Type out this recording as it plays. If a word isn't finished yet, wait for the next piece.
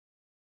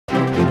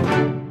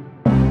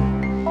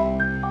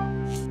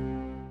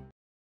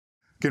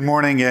Good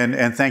morning,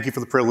 and thank you for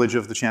the privilege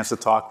of the chance to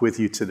talk with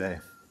you today.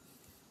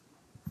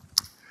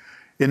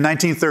 In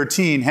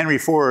 1913, Henry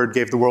Ford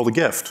gave the world a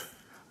gift.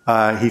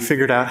 He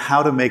figured out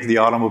how to make the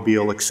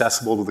automobile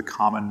accessible to the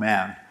common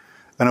man.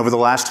 And over the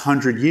last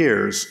 100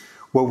 years,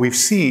 what we've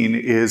seen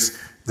is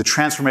the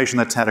transformation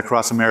that's had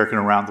across America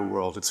and around the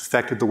world. It's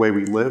affected the way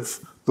we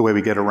live, the way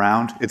we get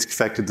around. It's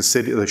affected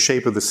the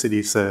shape of the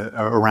cities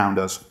around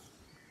us.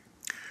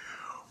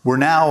 We're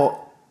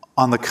now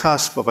on the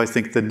cusp of, I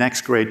think, the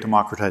next great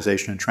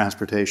democratization in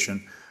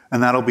transportation,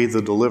 and that'll be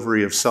the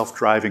delivery of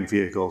self-driving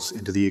vehicles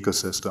into the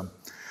ecosystem.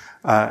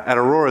 At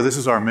Aurora, this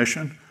is our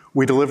mission.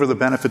 We deliver the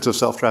benefits of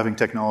self-driving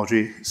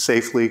technology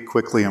safely,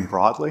 quickly, and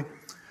broadly.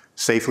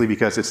 Safely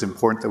because it's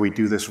important that we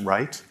do this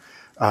right.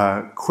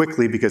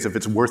 Quickly because if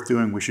it's worth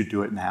doing, we should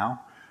do it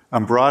now.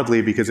 And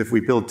broadly because if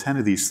we build 10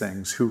 of these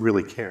things, who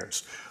really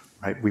cares?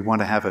 Right? We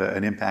want to have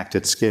an impact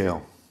at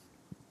scale.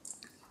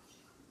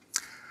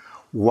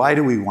 Why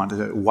do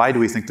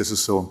we think this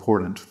is so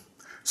important?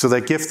 So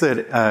that gift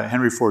that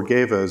Henry Ford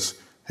gave us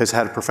has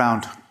had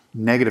profound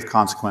negative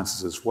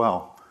consequences as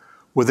well.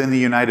 Within the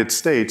United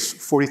States,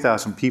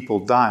 40,000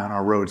 people die on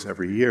our roads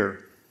every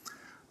year.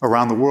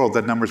 Around the world,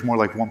 that number is more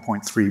like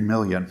 1.3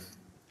 million.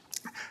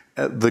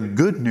 The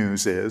good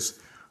news is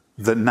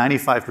that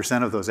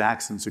 95% of those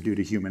accidents are due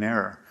to human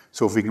error.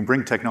 So if we can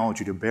bring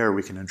technology to bear,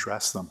 we can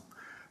address them.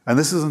 And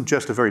this isn't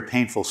just a very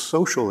painful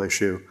social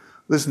issue.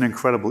 This is an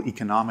incredible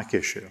economic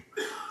issue.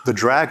 The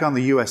drag on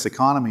the US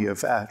economy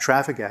of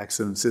traffic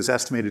accidents is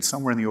estimated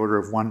somewhere in the order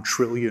of $1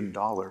 trillion.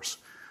 About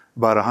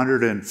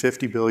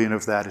 150 billion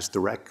of that is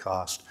direct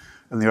cost,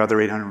 and the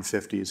other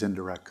 850 is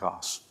indirect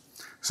costs.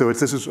 So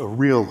this is a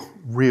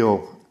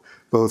real,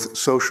 both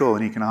social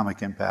and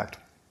economic impact.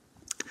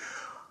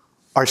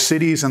 Our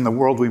cities and the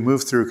world we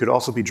move through could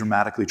also be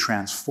dramatically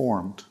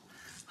transformed.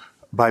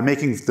 By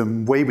making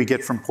the way we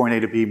get from point A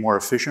to B more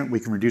efficient, we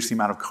can reduce the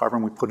amount of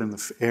carbon we put in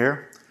the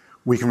air.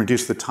 We can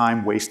reduce the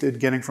time wasted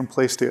getting from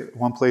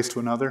one place to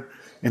another.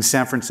 In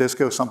San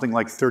Francisco, something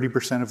like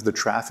 30% of the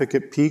traffic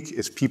at peak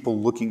is people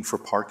looking for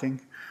parking.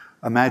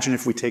 Imagine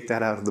if we take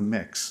that out of the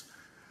mix.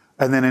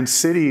 And then in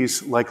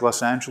cities like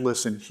Los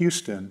Angeles and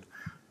Houston,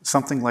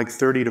 something like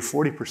 30 to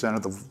 40%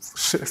 of the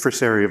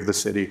surface area of the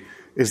city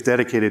is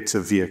dedicated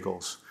to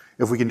vehicles.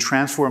 If we can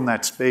transform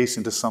that space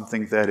into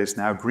something that is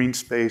now green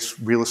space,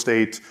 real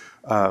estate,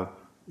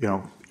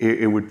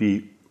 it would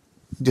be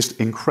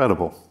just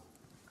incredible.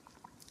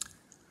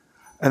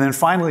 And then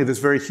finally, this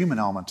very human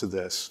element to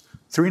this.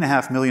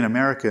 3.5 million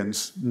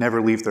Americans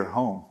never leave their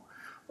home.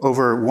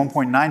 Over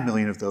 1.9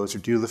 million of those are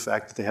due to the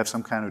fact that they have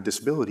some kind of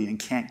disability and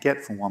can't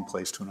get from one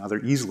place to another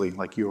easily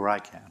like you or I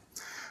can.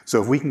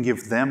 So if we can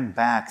give them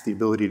back the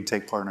ability to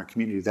take part in our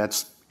community,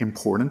 that's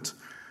important.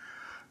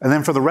 And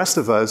then for the rest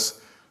of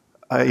us,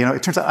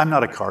 it turns out I'm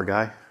not a car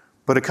guy,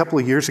 but a couple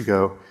of years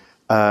ago,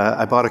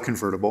 I bought a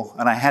convertible,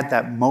 and I had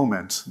that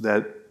moment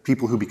that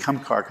people who become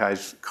car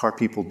guys, car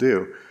people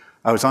do.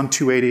 I was on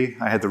 280,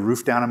 I had the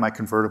roof down in my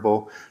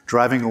convertible,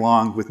 driving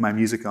along with my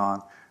music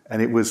on, and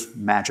it was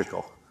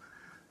magical.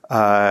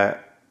 And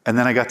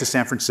then I got to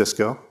San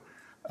Francisco,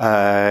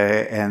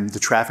 and the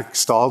traffic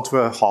stalled to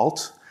a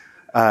halt,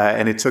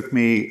 and it took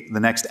me the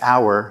next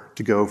hour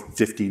to go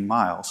 15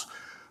 miles.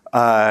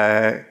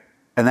 And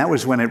that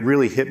was when it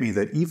really hit me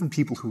that even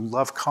people who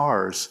love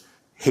cars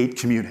hate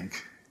commuting.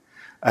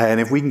 And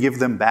if we can give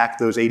them back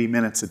those 80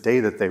 minutes a day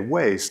that they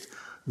waste,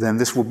 then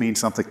this will mean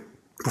something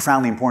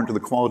profoundly important to the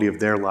quality of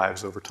their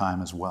lives over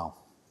time as well.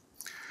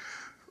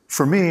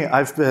 For me,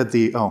 I've been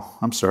and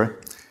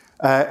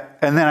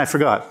then I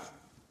forgot.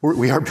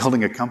 We are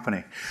building a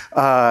company.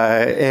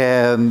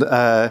 And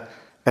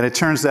it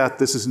turns out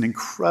this is an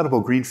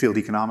incredible greenfield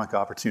economic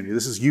opportunity.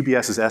 This is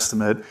UBS's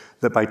estimate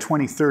that by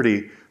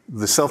 2030,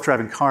 the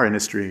self-driving car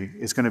industry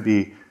is going to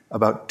be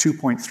about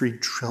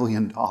 $2.3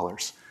 trillion.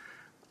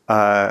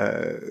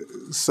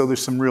 So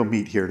there's some real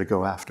meat here to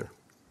go after.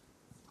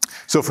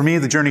 So for me,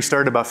 the journey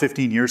started about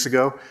 15 years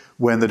ago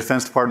when the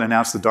Defense Department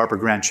announced the DARPA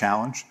Grand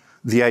Challenge.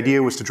 The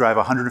idea was to drive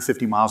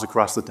 150 miles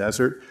across the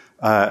desert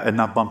and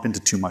not bump into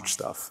too much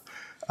stuff.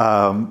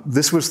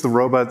 This was the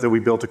robot that we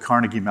built at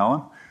Carnegie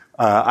Mellon.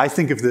 I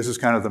think of this as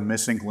kind of the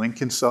missing link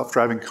in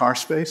self-driving car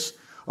space.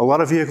 A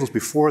lot of vehicles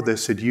before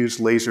this had used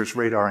lasers,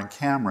 radar, and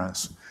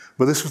cameras,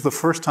 but this was the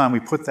first time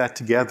we put that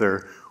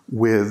together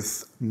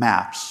with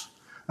maps,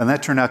 and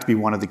that turned out to be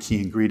one of the key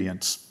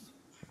ingredients.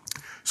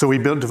 So we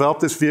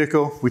developed this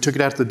vehicle, we took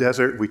it out to the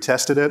desert, we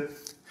tested it,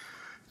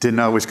 didn't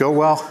always go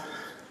well,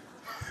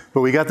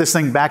 but we got this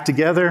thing back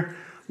together,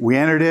 we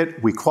entered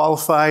it, we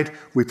qualified,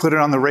 we put it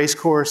on the race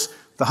course,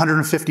 the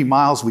 150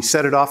 miles, we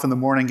set it off in the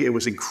morning, it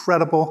was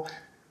incredible,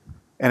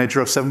 and it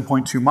drove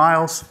 7.2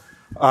 miles.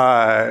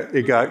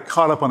 It got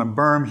caught up on a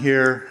berm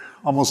here,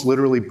 almost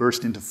literally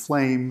burst into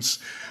flames,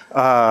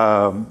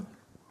 and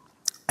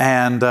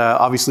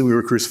obviously we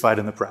were crucified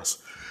in the press.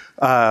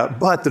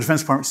 But the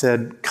Defense Department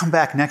said, come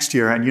back next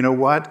year, and you know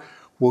what?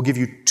 We'll give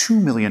you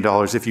 $2 million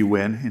if you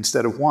win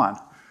instead of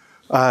 $1.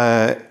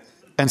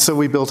 And so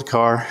we built a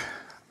car.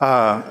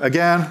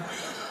 Again,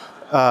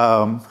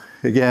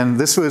 Again,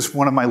 this was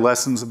one of my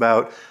lessons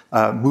about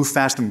move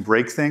fast and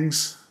break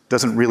things.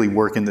 Doesn't really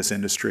work in this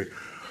industry.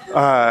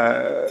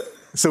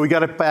 So we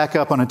got it back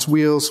up on its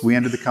wheels. We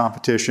ended the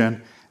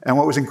competition. And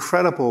what was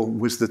incredible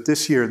was that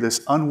this year,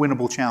 this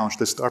unwinnable challenge,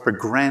 this DARPA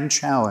Grand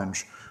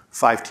Challenge,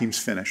 5 teams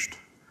finished.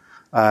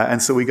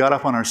 And so we got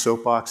up on our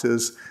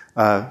soapboxes.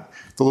 The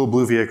little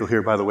blue vehicle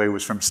here, by the way,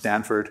 was from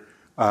Stanford.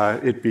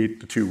 It beat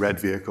the 2 red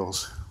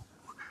vehicles.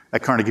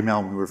 At Carnegie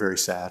Mellon, we were very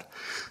sad.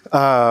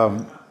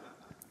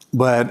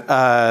 But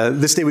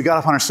this day we got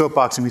up on our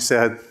soapbox and we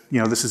said,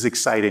 this is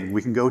exciting.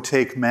 We can go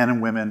take men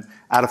and women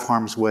out of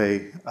harm's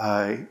way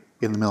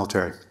in the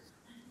military.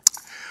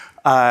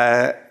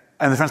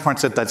 And the defense department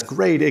said, that's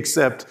great,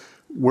 except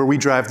where we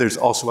drive, there's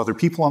also other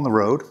people on the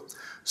road.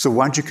 So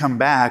why don't you come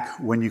back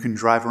when you can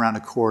drive around a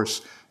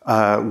course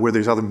where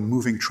there's other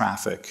moving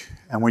traffic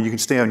and where you can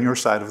stay on your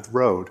side of the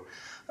road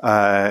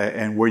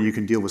and where you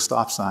can deal with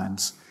stop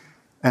signs.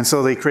 And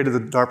so they created the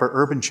DARPA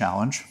Urban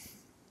Challenge.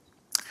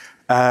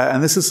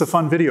 And this is a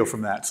fun video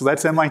from that. So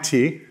that's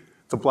MIT,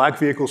 the black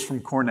vehicles from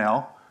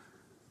Cornell.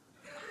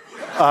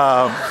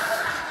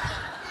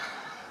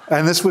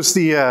 And this was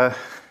the,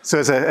 so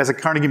as a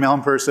Carnegie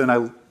Mellon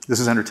person, this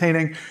is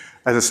entertaining.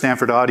 As a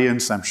Stanford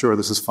audience, I'm sure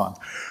this is fun.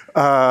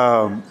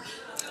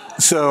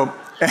 So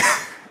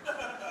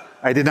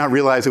I did not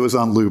realize it was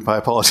on loop. I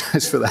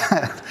apologize for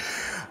that.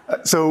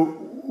 So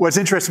what's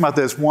interesting about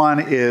this, one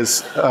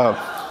is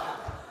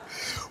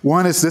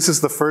this is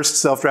the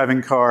first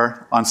self-driving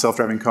car on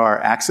self-driving car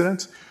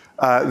accident.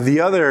 The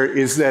other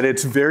is that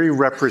it's very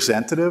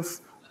representative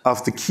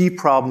of the key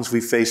problems we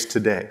face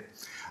today.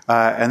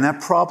 And that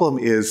problem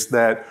is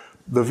that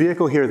the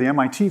vehicle here, the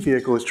MIT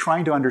vehicle, is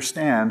trying to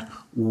understand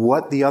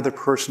what the other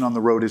person on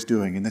the road is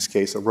doing, in this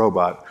case, a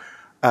robot.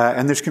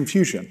 And there's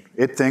confusion.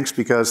 It thinks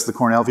because the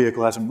Cornell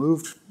vehicle hasn't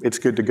moved, it's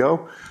good to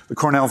go. The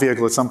Cornell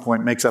vehicle at some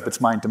point makes up its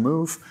mind to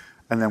move,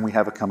 and then we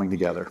have it coming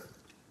together.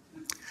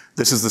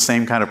 This is the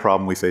same kind of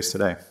problem we face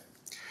today.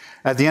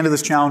 At the end of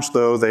this challenge,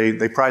 though,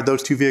 they pried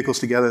those 2 vehicles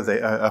together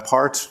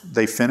apart.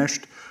 They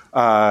finished.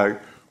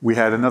 We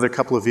had another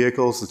couple of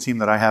vehicles. The team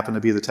that I happened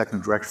to be the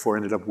technical director for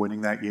ended up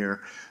winning that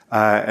year.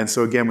 And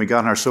so again, we got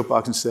on our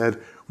soapbox and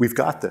said, we've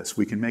got this.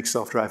 We can make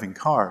self-driving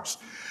cars.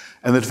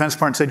 And the Defense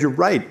Department said, you're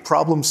right,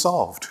 problem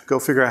solved. Go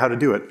figure out how to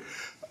do it.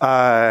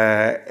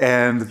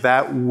 And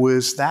that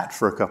was that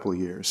for a couple of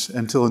years,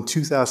 until in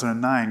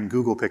 2009,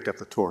 Google picked up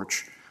the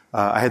torch.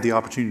 I had the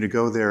opportunity to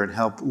go there and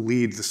help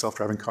lead the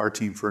self-driving car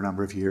team for a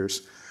number of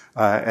years.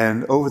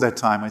 And over that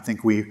time, I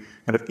think we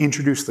kind of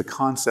introduced the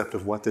concept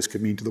of what this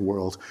could mean to the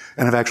world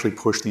and have actually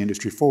pushed the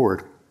industry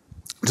forward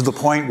to the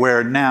point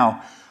where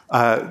now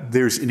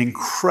there's an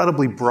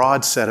incredibly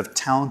broad set of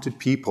talented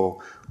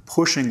people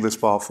pushing this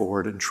ball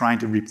forward and trying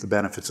to reap the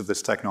benefits of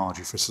this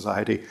technology for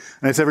society.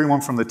 And it's everyone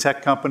from the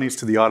tech companies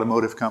to the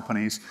automotive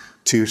companies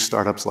to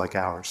startups like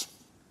ours.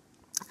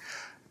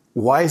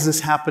 Why is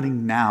this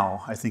happening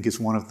now, I think, is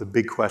one of the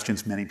big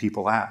questions many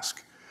people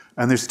ask.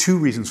 And there's 2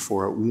 reasons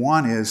for it.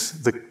 One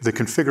is the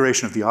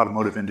configuration of the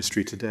automotive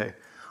industry today.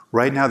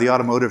 Right now, the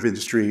automotive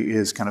industry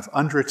is kind of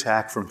under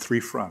attack from 3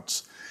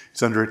 fronts.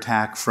 It's under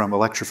attack from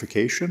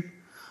electrification,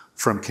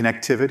 from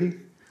connectivity,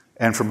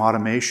 and from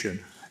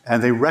automation.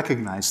 And they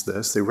recognize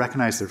this. They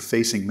recognize they're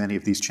facing many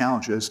of these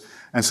challenges.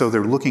 And so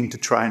they're looking to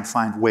try and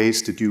find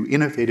ways to do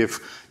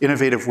innovative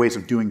ways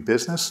of doing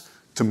business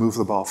to move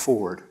the ball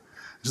forward.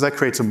 So that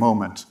creates a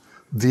moment.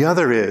 The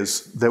other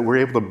is that we're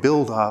able to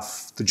build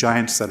off the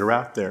giants that are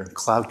out there.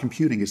 Cloud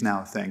computing is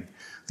now a thing.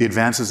 The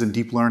advances in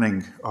deep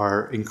learning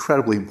are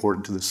incredibly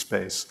important to this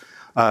space.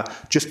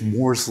 Just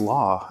Moore's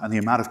law and the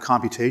amount of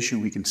computation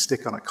we can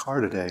stick on a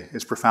car today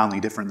is profoundly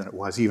different than it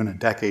was even a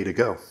decade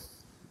ago.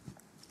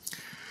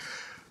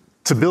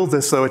 To build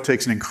this, though, it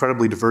takes an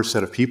incredibly diverse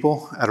set of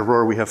people. At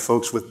Aurora, we have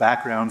folks with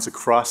backgrounds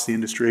across the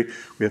industry.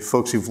 We have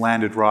folks who've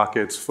landed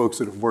rockets, folks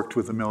that have worked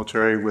with the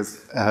military,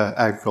 with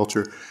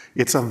agriculture.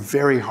 It's a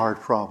very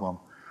hard problem.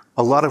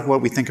 A lot of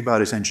what we think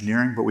about is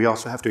engineering, but we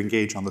also have to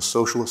engage on the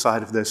social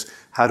side of this.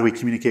 How do we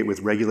communicate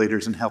with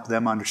regulators and help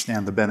them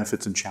understand the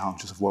benefits and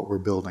challenges of what we're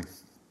building?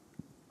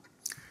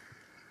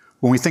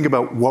 When we think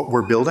about what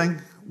we're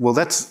building, well,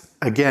 that's,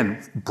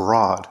 again,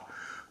 broad.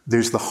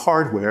 There's the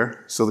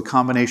hardware, so the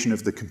combination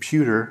of the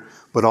computer,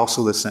 but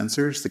also the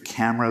sensors, the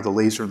camera, the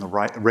laser, and the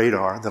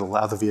radar that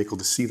allow the vehicle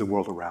to see the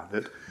world around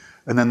it.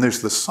 And then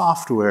there's the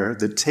software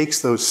that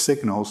takes those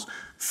signals,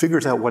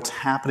 figures out what's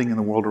happening in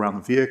the world around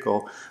the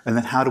vehicle, and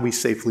then how do we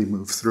safely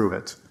move through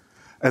it.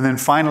 And then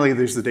finally,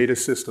 there's the data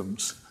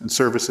systems and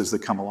services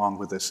that come along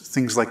with this,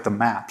 things like the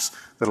maps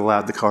that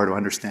allowed the car to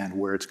understand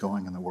where it's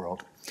going in the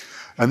world.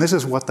 And this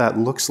is what that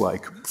looks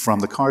like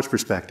from the car's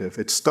perspective.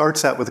 It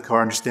starts out with the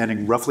car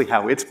understanding roughly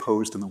how it's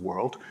posed in the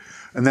world.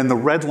 And then the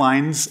red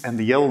lines and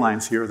the yellow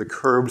lines here are the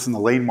curbs and the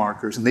lane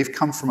markers, and they've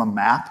come from a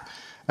map,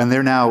 and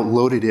they're now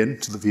loaded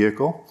into the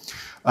vehicle.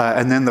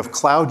 And then the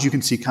cloud you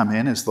can see come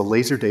in is the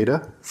laser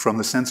data from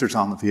the sensors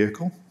on the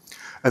vehicle.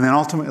 And then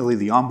ultimately,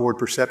 the onboard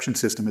perception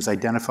system is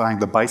identifying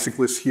the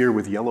bicyclists here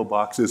with yellow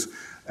boxes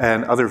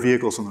and other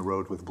vehicles on the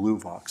road with blue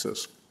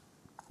boxes.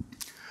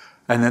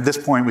 And at this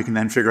point, we can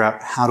then figure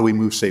out how do we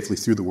move safely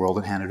through the world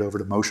and hand it over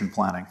to motion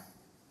planning.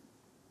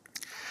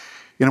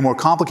 In a more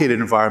complicated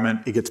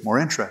environment, it gets more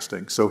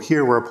interesting. So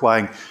here we're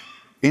applying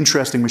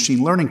interesting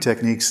machine learning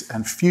techniques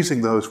and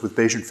fusing those with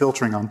Bayesian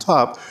filtering on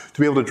top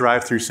to be able to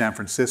drive through San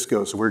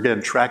Francisco. So we're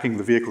again tracking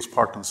the vehicles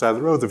parked on the side of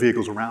the road, the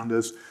vehicles around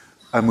us,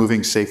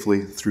 moving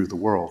safely through the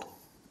world.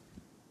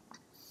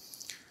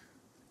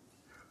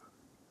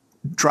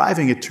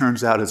 Driving, it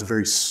turns out, is a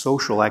very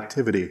social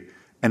activity,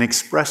 and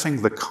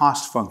expressing the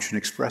cost function,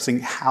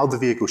 expressing how the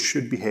vehicle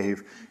should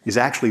behave, is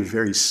actually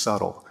very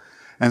subtle.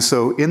 And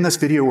so in this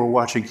video we're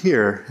watching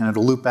here, and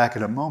it'll loop back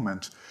in a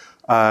moment,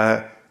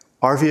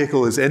 our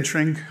vehicle is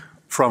entering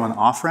from an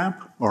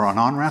off-ramp, or an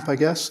on-ramp, I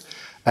guess,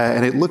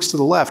 and it looks to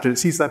the left, and it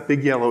sees that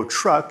big yellow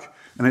truck,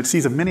 and it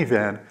sees a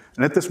minivan,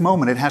 and at this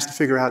moment it has to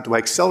figure out, do I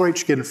accelerate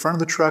to get in front of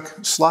the truck,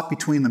 slot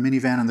between the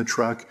minivan and the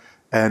truck,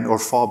 or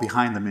fall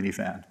behind the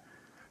minivan?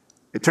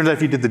 It turns out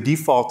if you did the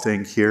default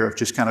thing here of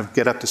just kind of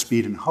get up to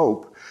speed and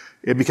hope,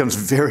 it becomes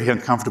very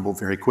uncomfortable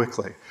very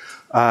quickly.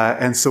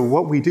 And so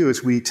what we do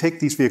is we take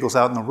these vehicles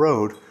out on the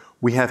road,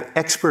 we have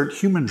expert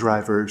human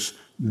drivers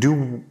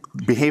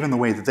behave in the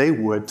way that they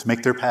would to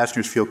make their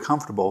passengers feel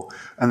comfortable,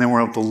 and then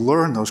we're able to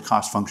learn those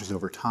cost functions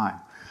over time.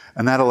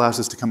 And that allows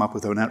us to come up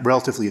with a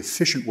relatively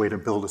efficient way to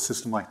build a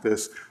system like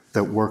this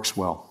that works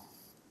well.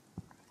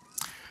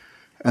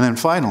 And then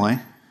finally,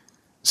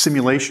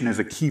 simulation is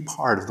a key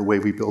part of the way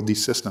we build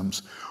these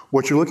systems.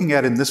 What you're looking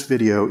at in this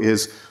video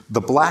is the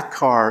black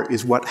car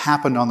is what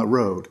happened on the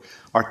road.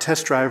 Our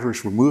test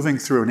drivers were moving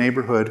through a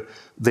neighborhood.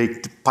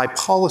 They, by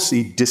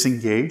policy,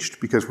 disengaged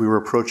because we were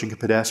approaching a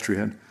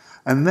pedestrian.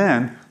 And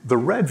then the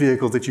red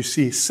vehicle that you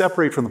see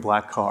separate from the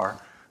black car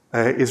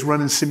is run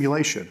in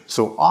simulation.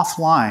 So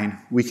offline,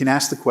 we can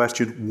ask the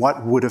question,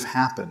 what would have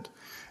happened?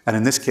 And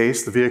in this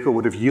case, the vehicle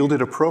would have yielded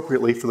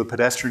appropriately for the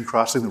pedestrian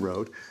crossing the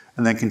road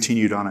and then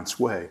continued on its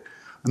way.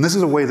 And this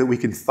is a way that we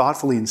can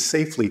thoughtfully and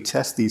safely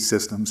test these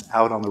systems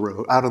out on the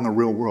road, out in the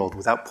real world,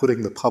 without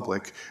putting the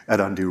public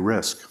at undue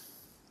risk.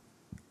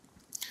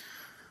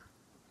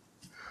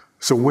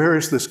 So where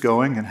is this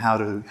going, and how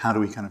do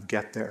we kind of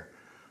get there?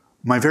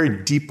 My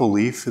very deep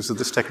belief is that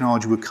this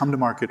technology would come to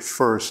market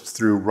first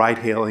through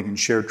ride-hailing and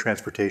shared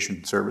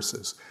transportation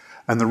services.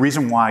 And the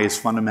reason why is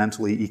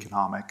fundamentally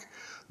economic.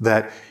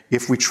 That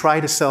if we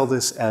try to sell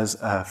this as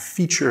a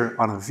feature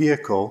on a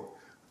vehicle,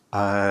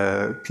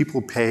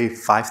 people pay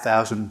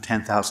 $5,000,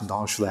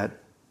 $10,000 for that,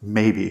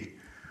 maybe.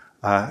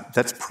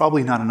 That's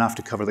probably not enough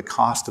to cover the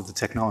cost of the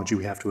technology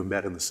we have to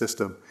embed in the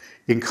system.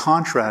 In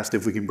contrast,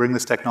 if we can bring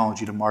this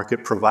technology to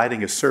market,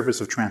 providing a service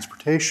of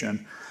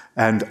transportation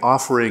and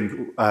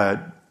offering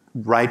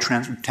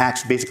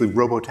basically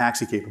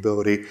robo-taxi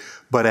capability,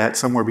 but at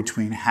somewhere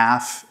between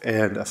half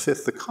and a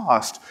fifth the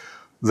cost,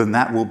 then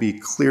that will be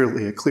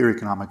clearly a clear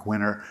economic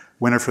winner,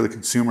 winner for the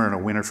consumer and a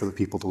winner for the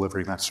people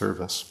delivering that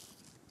service.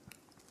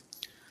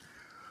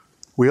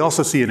 We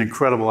also see an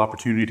incredible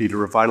opportunity to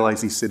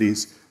revitalize these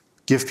cities,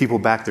 give people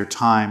back their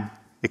time,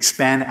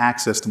 expand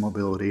access to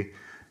mobility,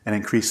 and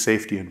increase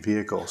safety in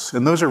vehicles.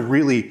 And those are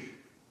really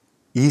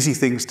easy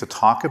things to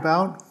talk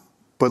about,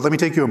 but let me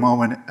take you a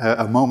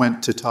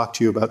moment to talk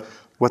to you about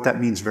what that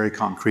means very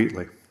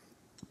concretely.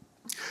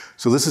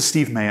 So this is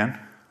Steve Mahan.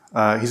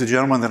 He's a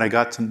gentleman that I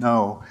got to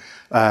know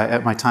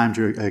at my time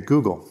at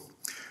Google.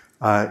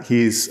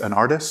 He's an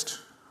artist.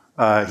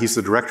 He's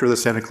the director of the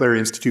Santa Clara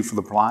Institute for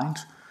the Blind.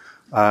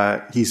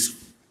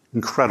 He's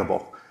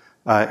incredible.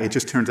 It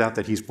just turns out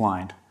that he's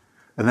blind.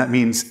 And that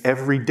means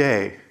every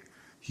day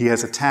he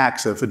has a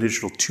tax of an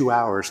additional 2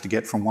 hours to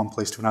get from one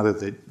place to another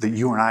that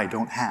you and I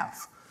don't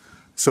have.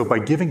 So by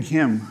giving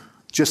him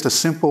just a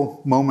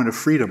simple moment of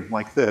freedom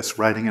like this,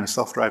 riding in a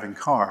self-driving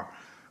car,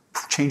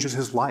 changes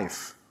his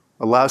life,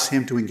 allows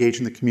him to engage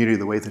in the community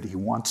the way that he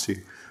wants to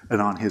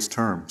and on his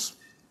terms.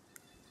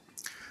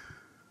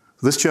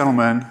 This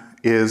gentleman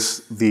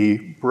is the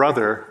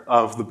brother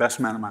of the best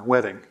man at my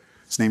wedding.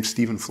 His name's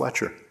Stephen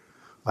Fletcher.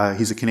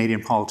 He's a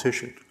Canadian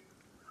politician.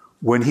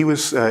 When he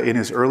was in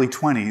his early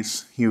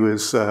 20s, he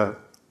was a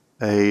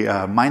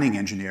mining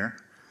engineer.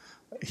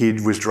 He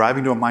was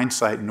driving to a mine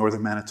site in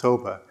northern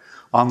Manitoba.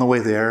 On the way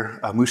there,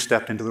 a moose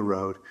stepped into the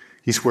road.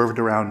 He swerved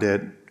around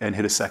it and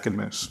hit a second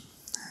moose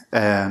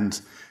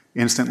and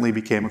instantly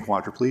became a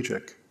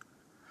quadriplegic.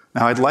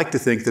 Now, I'd like to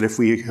think that if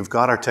we have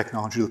got our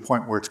technology to the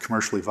point where it's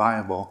commercially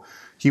viable,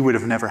 he would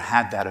have never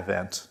had that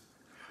event.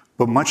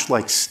 But much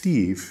like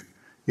Steve,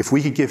 if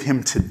we could give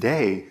him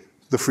today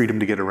the freedom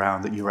to get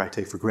around that you or I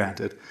take for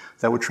granted,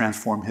 that would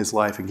transform his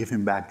life and give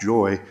him back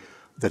joy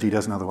that he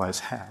doesn't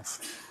otherwise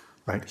have.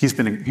 Right? He's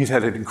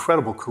had an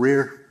incredible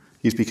career.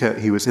 He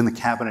was in the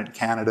cabinet in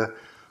Canada,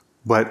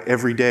 but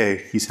every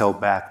day he's held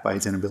back by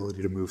his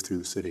inability to move through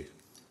the city.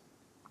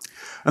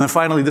 And then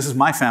finally, this is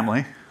my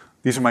family.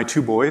 These are my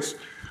two boys.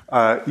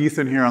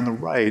 Ethan here on the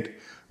right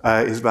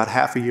is about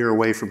half a year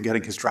away from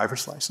getting his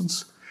driver's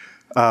license.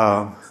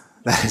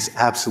 That is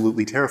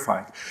absolutely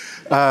terrifying.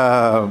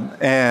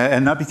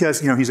 And not because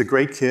he's a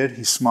great kid,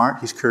 he's smart,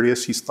 he's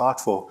courteous, he's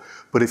thoughtful.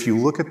 But if you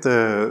look at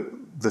the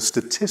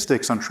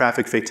statistics on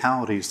traffic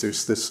fatalities,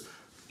 there's this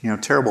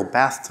terrible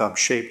bathtub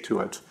shape to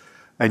it,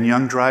 and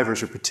young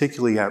drivers are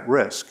particularly at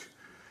risk.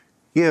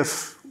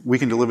 If we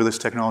can deliver this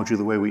technology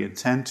the way we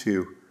intend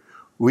to,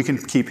 we can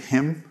keep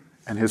him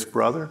and his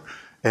brother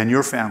and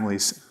your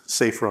families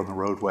safer on the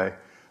roadway.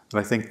 And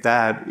I think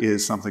that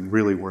is something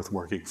really worth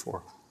working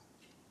for.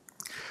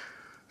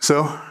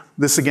 So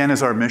this again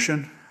is our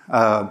mission.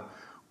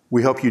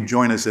 We hope you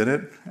join us in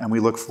it, and we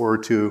look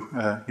forward to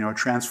a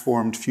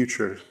transformed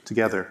future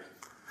together.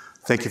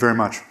 Thank you very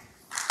much.